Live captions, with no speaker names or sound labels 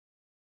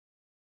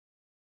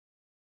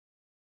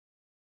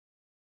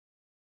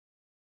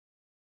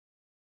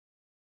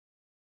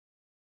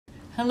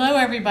Hello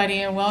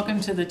everybody and welcome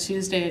to the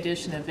Tuesday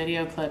edition of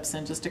Video Clips,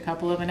 and just a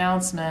couple of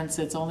announcements.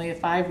 It's only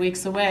 5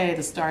 weeks away,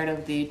 the start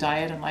of the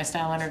Diet and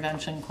Lifestyle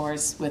Intervention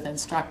course with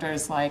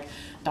instructors like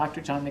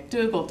Dr. John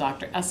McDougall,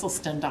 Dr.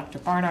 Esselstyn, Dr.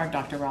 Barnard,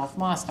 Dr. Ralph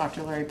Moss,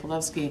 Dr. Larry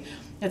Polowski.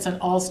 It's an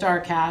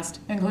all-star cast,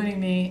 including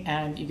me,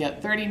 and you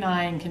get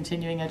 39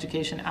 continuing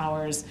education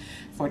hours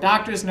for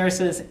doctors,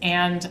 nurses,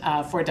 and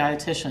for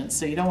dietitians,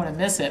 so you don't want to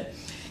miss it.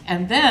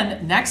 And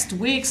then next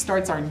week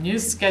starts our new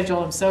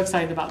schedule. I'm so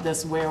excited about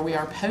this, where we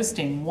are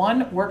posting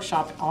one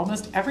workshop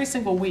almost every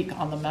single week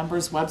on the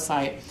members'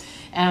 website.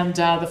 And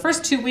the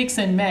first 2 weeks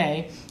in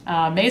May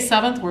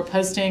 7th, we're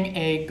posting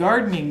a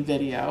gardening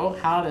video,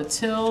 how to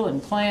till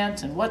and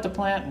plant and what to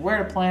plant and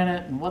where to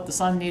plant it and what the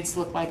sun needs to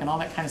look like and all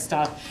that kind of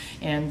stuff.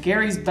 In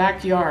Gary's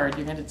backyard,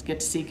 you're going to get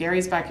to see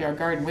Gary's backyard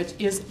garden, which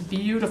is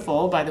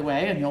beautiful, by the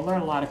way, and you'll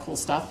learn a lot of cool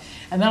stuff.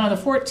 And then on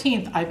the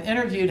 14th, I've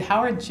interviewed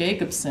Howard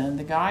Jacobson,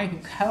 the guy who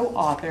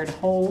co-authored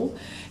Whole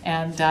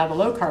and the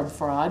Low Carb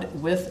Fraud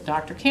with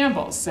Dr.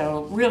 Campbell.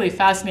 So really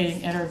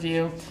fascinating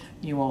interview.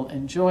 You will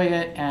enjoy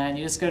it, and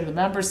you just go to the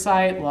members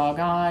site, log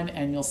on,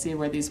 and you'll see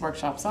where these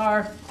workshops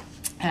are.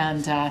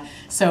 And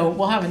so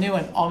we'll have a new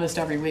one almost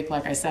every week,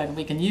 like I said, and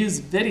we can use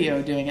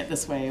video doing it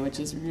this way, which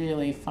is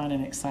really fun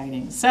and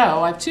exciting. So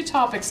I have two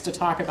topics to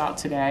talk about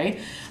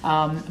today,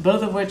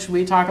 both of which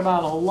we talk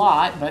about a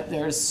lot, but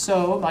there's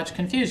so much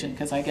confusion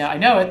because I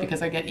know it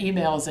because I get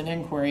emails and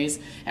inquiries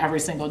every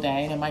single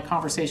day, and in my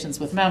conversations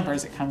with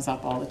members, it comes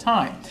up all the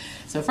time.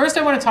 So first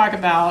I want to talk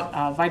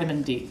about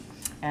vitamin D.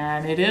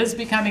 And it is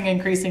becoming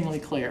increasingly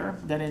clear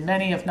that in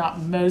many, if not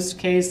most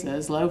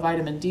cases, low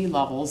vitamin D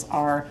levels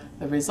are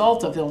the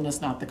result of illness,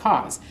 not the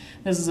cause.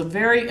 This is a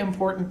very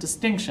important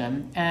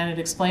distinction, and it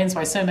explains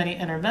why so many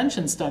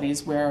intervention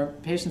studies where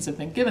patients have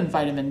been given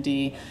vitamin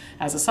D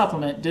as a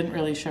supplement didn't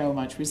really show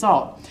much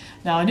result.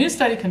 Now, a new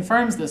study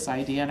confirms this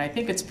idea, and I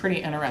think it's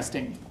pretty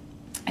interesting.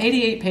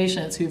 88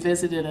 patients who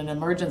visited an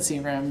emergency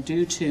room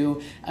due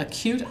to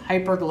acute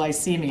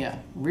hyperglycemia,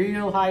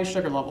 real high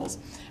sugar levels,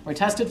 were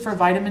tested for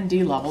vitamin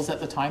D levels at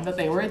the time that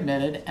they were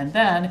admitted, and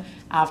then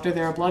after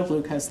their blood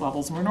glucose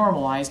levels were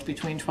normalized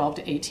between 12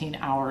 to 18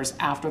 hours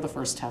after the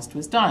first test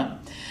was done.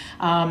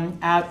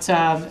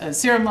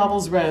 Serum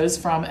levels rose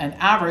from an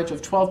average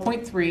of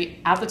 12.3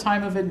 at the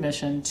time of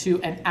admission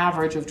to an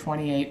average of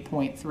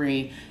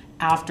 28.3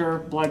 after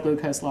blood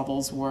glucose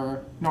levels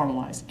were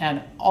normalized.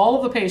 And all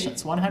of the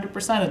patients,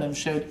 100% of them,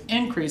 showed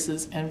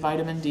increases in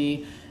vitamin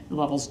D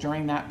levels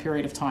during that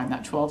period of time,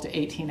 that 12 to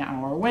 18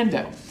 hour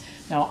window.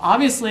 Now,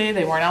 obviously,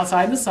 they weren't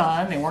outside in the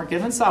sun, they weren't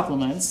given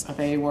supplements,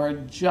 they were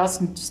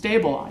just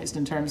stabilized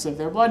in terms of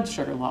their blood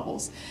sugar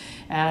levels.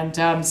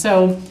 And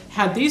so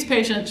had these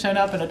patients shown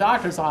up in a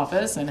doctor's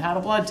office and had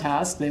a blood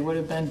test, they would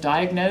have been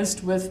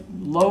diagnosed with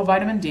low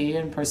vitamin D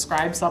and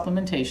prescribed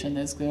supplementation.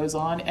 This goes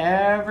on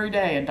every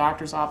day in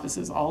doctor's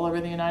offices all over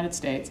the United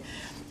States.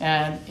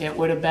 And it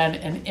would have been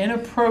an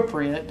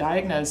inappropriate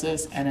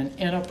diagnosis and an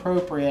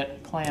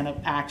inappropriate plan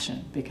of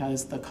action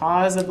because the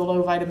cause of the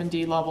low vitamin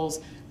D levels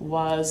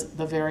was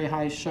the very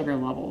high sugar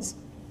levels.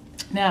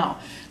 Now,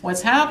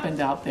 what's happened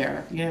out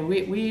there,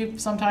 we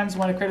sometimes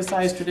want to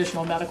criticize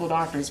traditional medical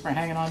doctors for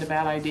hanging on to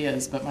bad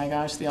ideas, but my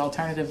gosh, the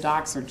alternative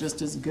docs are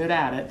just as good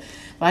at it.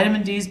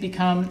 Vitamin D's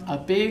become a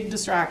big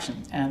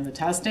distraction, and the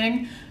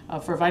testing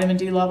for vitamin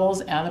D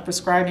levels and the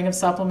prescribing of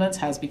supplements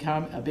has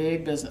become a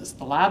big business.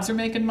 The labs are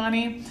making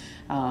money,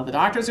 the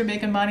doctors are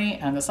making money,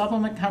 and the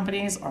supplement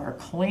companies are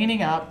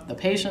cleaning up. The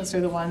patients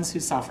are the ones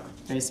who suffer.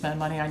 They spend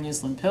money on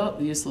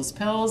useless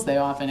pills. They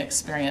often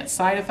experience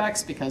side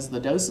effects because the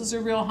doses are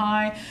real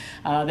high.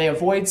 They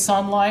avoid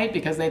sunlight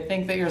because they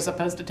think that you're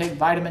supposed to take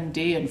vitamin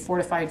D in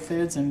fortified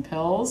foods and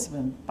pills.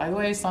 And by the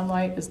way,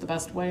 sunlight is the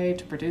best way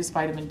to produce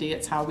vitamin D.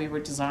 It's how we were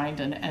designed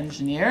and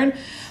engineered.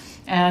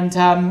 And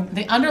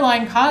the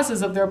underlying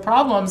causes of their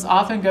problems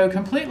often go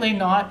completely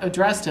not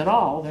addressed at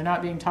all. They're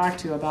not being talked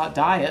to about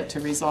diet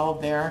to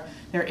resolve their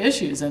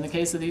issues. In the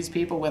case of these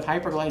people with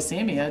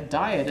hyperglycemia,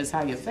 diet is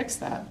how you fix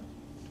that.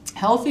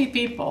 Healthy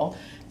people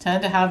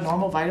tend to have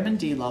normal vitamin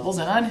D levels,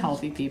 and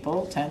unhealthy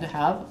people tend to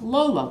have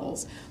low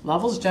levels.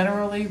 Levels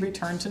generally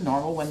return to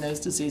normal when those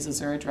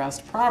diseases are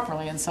addressed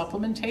properly, and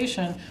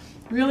supplementation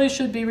really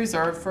should be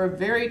reserved for a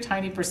very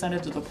tiny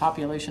percentage of the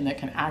population that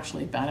can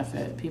actually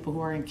benefit. People who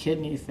are in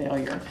kidney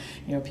failure,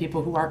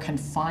 people who are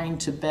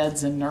confined to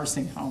beds in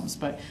nursing homes.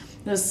 But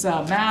this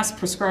mass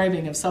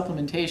prescribing of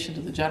supplementation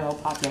to the general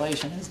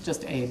population is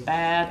just a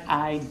bad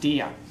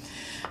idea.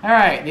 All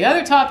right, the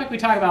other topic we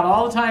talk about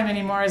all the time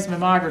anymore is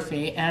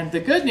mammography, and the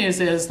good news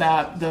is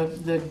that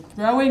the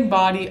growing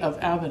body of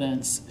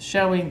evidence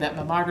showing that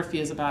mammography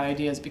is a bad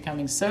idea is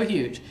becoming so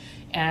huge,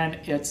 and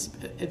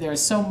there's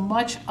so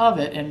much of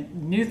it, and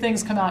new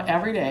things come out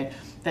every day,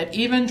 that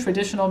even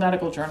traditional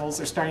medical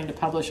journals are starting to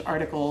publish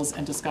articles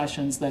and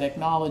discussions that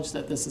acknowledge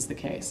that this is the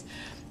case.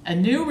 A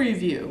new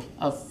review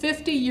of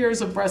 50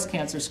 years of breast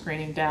cancer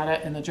screening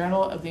data in the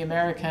Journal of the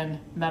American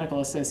Medical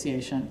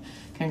Association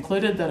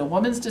concluded that a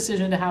woman's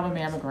decision to have a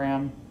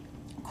mammogram,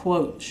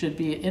 quote, should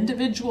be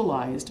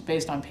individualized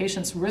based on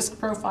patients' risk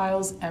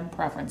profiles and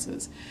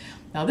preferences.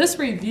 Now, this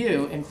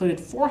review included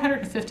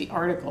 450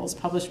 articles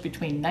published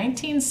between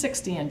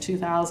 1960 and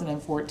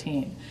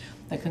 2014.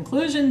 The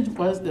conclusion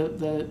was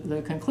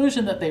the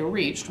conclusion that they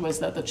reached was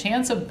that the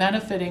chance of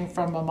benefiting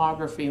from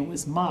mammography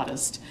was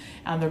modest,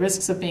 and the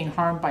risks of being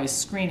harmed by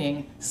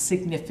screening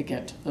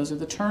significant. Those are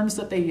the terms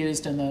that they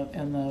used in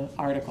the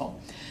article.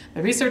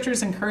 The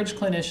researchers encouraged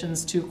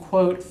clinicians to,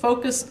 quote,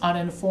 focus on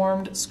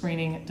informed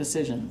screening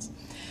decisions.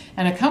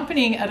 An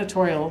accompanying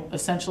editorial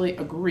essentially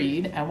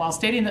agreed, and while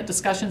stating that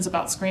discussions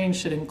about screening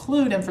should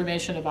include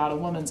information about a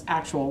woman's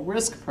actual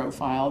risk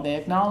profile, they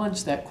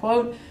acknowledged that,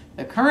 quote,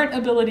 the current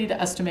ability to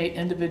estimate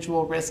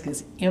individual risk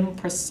is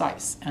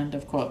imprecise, end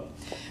of quote.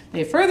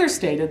 They further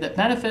stated that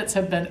benefits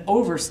have been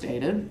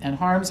overstated and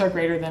harms are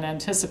greater than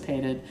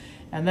anticipated,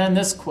 and then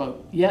this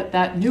quote, yet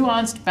that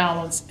nuanced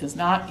balance is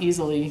not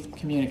easily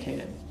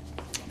communicated.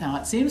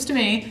 Now, it seems to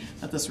me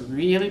that this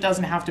really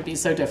doesn't have to be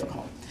so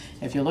difficult.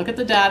 If you look at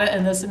the data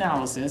in this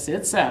analysis,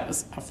 it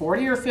says a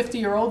 40 or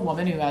 50-year-old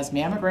woman who has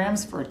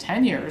mammograms for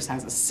 10 years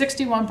has a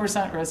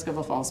 61% risk of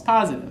a false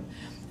positive.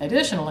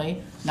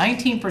 Additionally,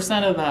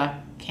 19% of the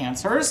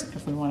cancers,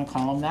 if we want to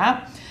call them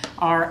that,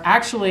 are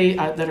actually,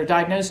 that are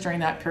diagnosed during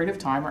that period of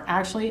time are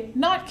actually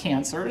not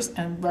cancers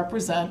and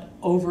represent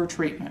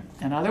overtreatment.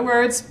 In other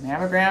words,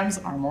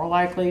 mammograms are more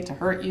likely to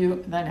hurt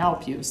you than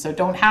help you, so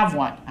don't have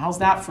one. How's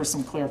that for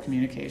some clear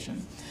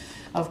communication?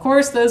 Of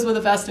course, those with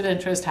a vested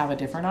interest have a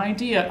different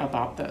idea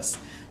about this.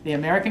 The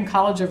American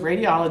College of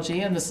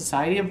Radiology and the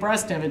Society of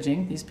Breast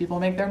Imaging, these people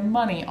make their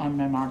money on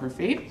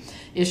mammography,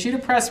 issued a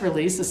press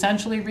release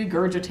essentially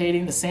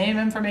regurgitating the same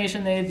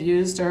information they have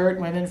used to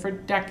hurt women for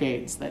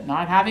decades, that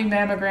not having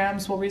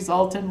mammograms will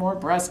result in more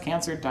breast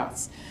cancer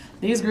deaths.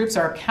 These groups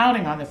are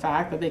counting on the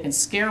fact that they can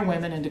scare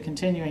women into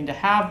continuing to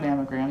have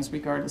mammograms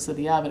regardless of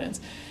the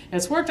evidence.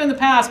 It's worked in the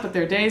past, but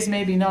their days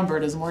may be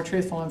numbered as more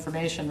truthful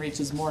information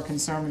reaches more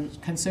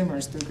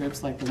consumers through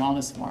groups like the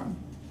Wellness Forum.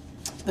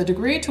 The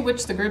degree to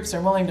which the groups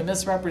are willing to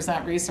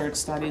misrepresent research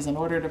studies in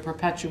order to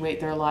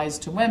perpetuate their lies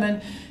to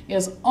women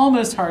is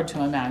almost hard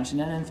to imagine.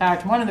 And in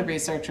fact, one of the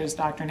researchers,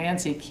 Dr.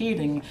 Nancy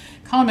Keating,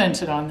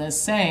 commented on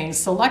this, saying,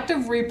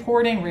 selectively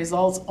reporting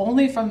results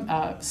only from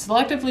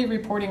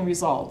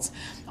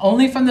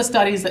the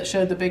studies that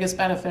showed the biggest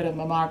benefit of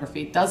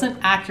mammography doesn't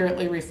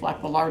accurately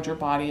reflect the larger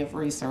body of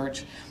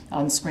research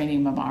on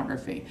screening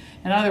mammography.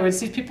 In other words,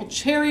 these people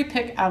cherry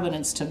pick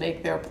evidence to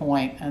make their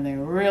point, and they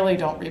really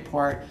don't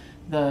report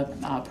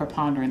the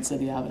preponderance of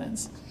the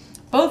evidence.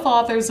 Both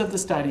authors of the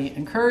study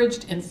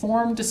encouraged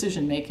informed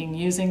decision-making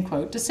using,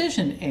 quote,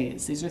 decision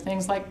aids. These are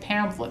things like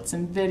pamphlets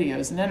and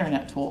videos and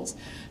internet tools.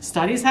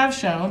 Studies have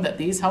shown that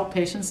these help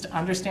patients to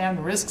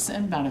understand risks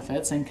and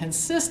benefits and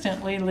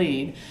consistently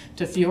lead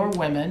to fewer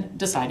women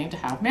deciding to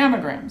have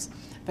mammograms.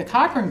 The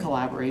Cochrane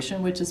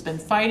collaboration, which has been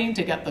fighting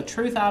to get the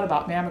truth out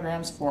about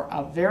mammograms for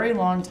a very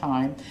long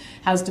time,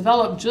 has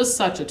developed just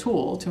such a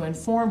tool to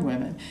inform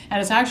women,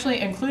 and it's actually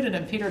included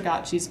in Peter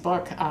Gotchi's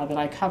book that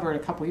I covered a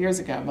couple years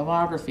ago,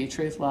 Mammography,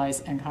 Truth,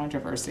 Lies, and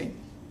Controversy.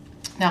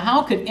 Now,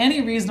 how could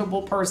any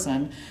reasonable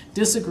person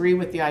disagree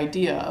with the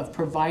idea of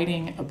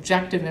providing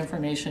objective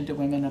information to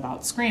women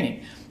about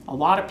screening? A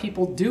lot of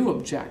people do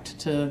object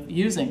to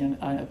using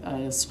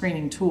a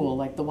screening tool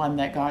like the one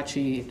that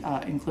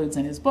Gotchi includes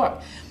in his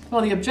book.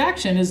 Well, the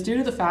objection is due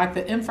to the fact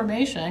that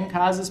information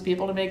causes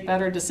people to make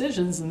better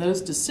decisions, and those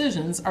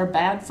decisions are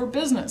bad for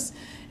business.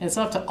 It's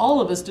up to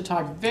all of us to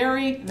talk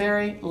very,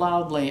 very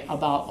loudly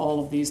about all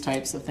of these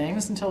types of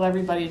things until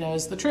everybody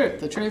knows the truth.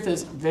 The truth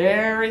is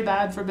very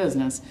bad for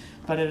business,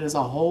 but it is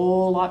a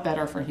whole lot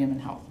better for human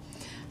health.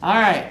 All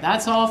right,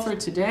 that's all for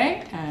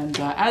today, and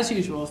as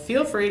usual,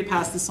 feel free to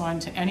pass this on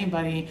to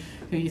anybody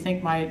who you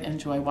think might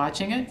enjoy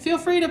watching it. Feel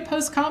free to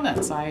post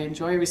comments. I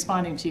enjoy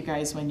responding to you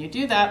guys when you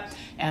do that,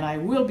 and I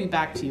will be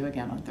back to you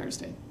again on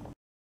Thursday.